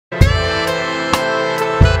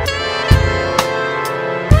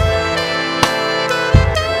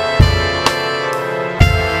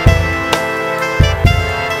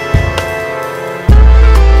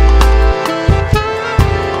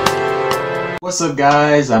What's up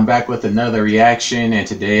guys, I'm back with another reaction, and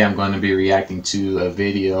today I'm going to be reacting to a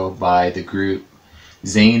video by the group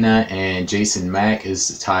Zaena and Maek.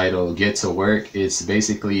 It's titled Get to Work. It's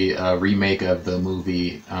basically a remake of the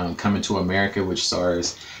movie Coming to America, which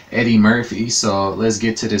stars Eddie Murphy. So let's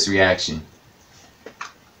get to this reaction.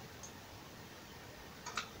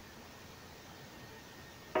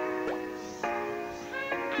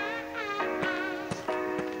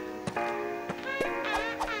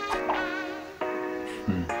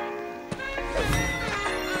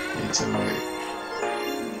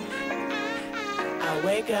 I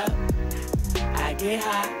wake up, I get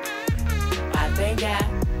high, I thank God,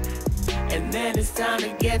 and then it's time to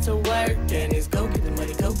get to work. And it's go get the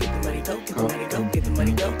money, go get the money, go get the money, go get the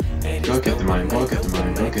money, go. And go get the money, go get the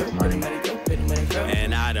money, go get the money.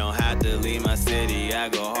 And I don't have to leave my city. I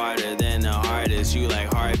go harder than the hardest. You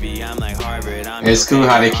like Harvey, I'm like Harvard. It's cool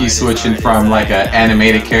how they keep switching from like an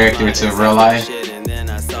animated character to real life. And then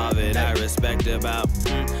I solve it. I respect about,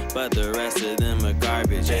 but the rest of them are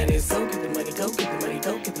garbage. And it's go get the money, go get the money,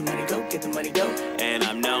 go get the money, go get the money, go. And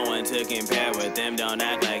I'm no one to compare with them. Don't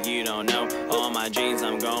act like you don't know. All my dreams,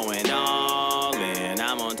 I'm going all in.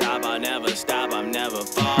 I'm on top, I'll never stop, I'm never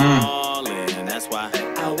falling. That's why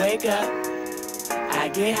I wake up, I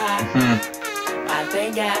get high, I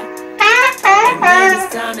thank God. And then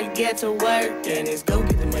it's time to get to work. And it's go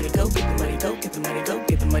get the money, go get the money, go get the money, go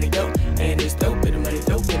get the money, go. And it's throw bit of money,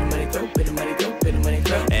 throw bit of money, throw bit of money, throw bit of money,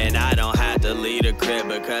 throw. And I don't have to lead a crib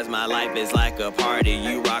because my life is like a party.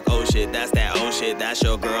 You rock oh shit, that's that oh shit. That's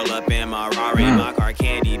your girl up in my Rari. My car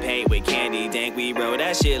candy paint with candy dank. We roll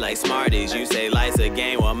that shit like Smarties. You say life's a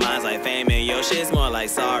game, well mine's like fame, and your shit's more like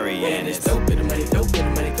sorry. And it's throw bit of money, throw bit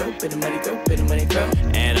of money, throw bit of money, throw bit of money, throw.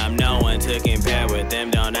 And I'm no one to compare with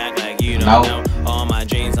them. Don't act like you don't know. All my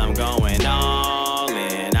dreams, I'm going all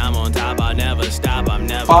in. I'm on top, I'll never stop, I'm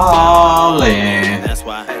never falling. That's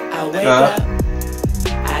why I wake up,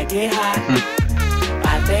 I get high,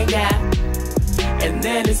 I thank God. And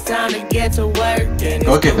then it's time to get to work. And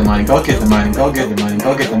go get the money, go get the money, go get the money,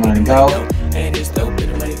 go get the money, go. And it's throw bit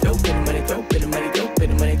of money, throw bit of money, throw bit of money, throw bit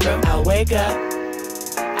of money, throw. I wake up,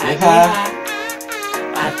 I get high,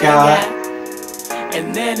 I thank God.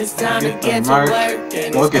 And then it's time to get to work.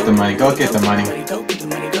 And go get the money, go get the money. Go get the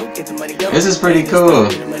money, go get the money, go. This is pretty cool.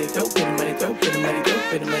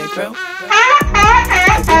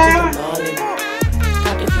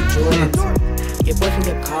 Your boyfriend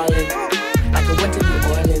kept calling, like I went to New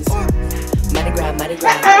Orleans. Mardi Gras, Mardi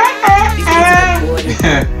Gras. These kids are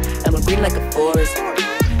important. I'm a green like a forest.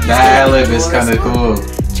 That lip is kinda cool.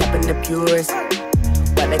 Chopping the purest,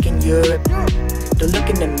 white like in Europe. Don't look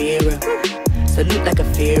in the mirror, salute like a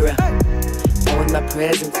Pharaoh. Now with my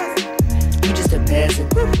presence, you just a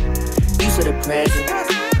peasant. You so the present.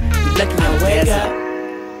 You lucky I wake up,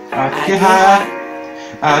 I get high,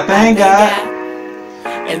 I thank God.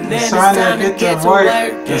 And then it's time to get to work.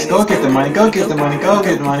 Let's go get the money, go get the money, go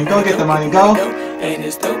get the money, go get the money, go. And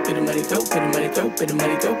it's throw bit of money, throw bit of money, throw bit of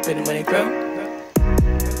money, throw bit of money, grow.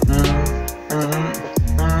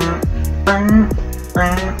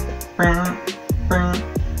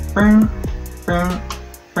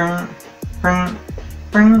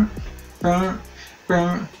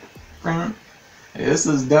 This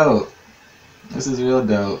is dope. This is real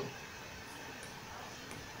dope.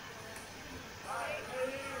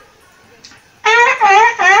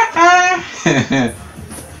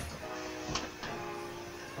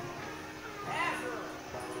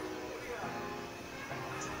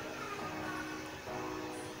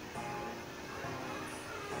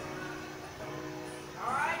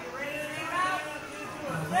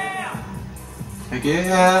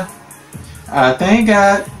 Yeah, I thank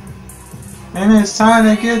God. And it's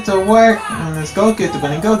time to get to work. And let's go get the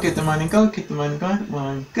money, go get the money, go get the money, go get the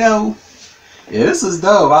money, go. Yeah, this is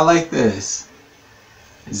dope. I like this.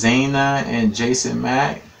 Zaena and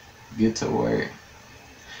Maek, get to work.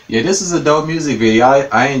 Yeah, this is a dope music video.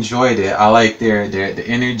 I enjoyed it. I like the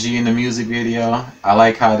energy in the music video. I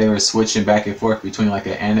like how they were switching back and forth between like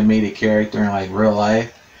an animated character and like real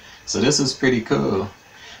life. So this was pretty cool.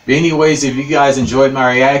 But anyways, if you guys enjoyed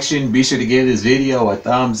my reaction, be sure to give this video a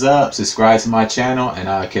thumbs up, subscribe to my channel, and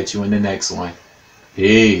I'll catch you in the next one.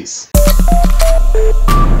 Peace.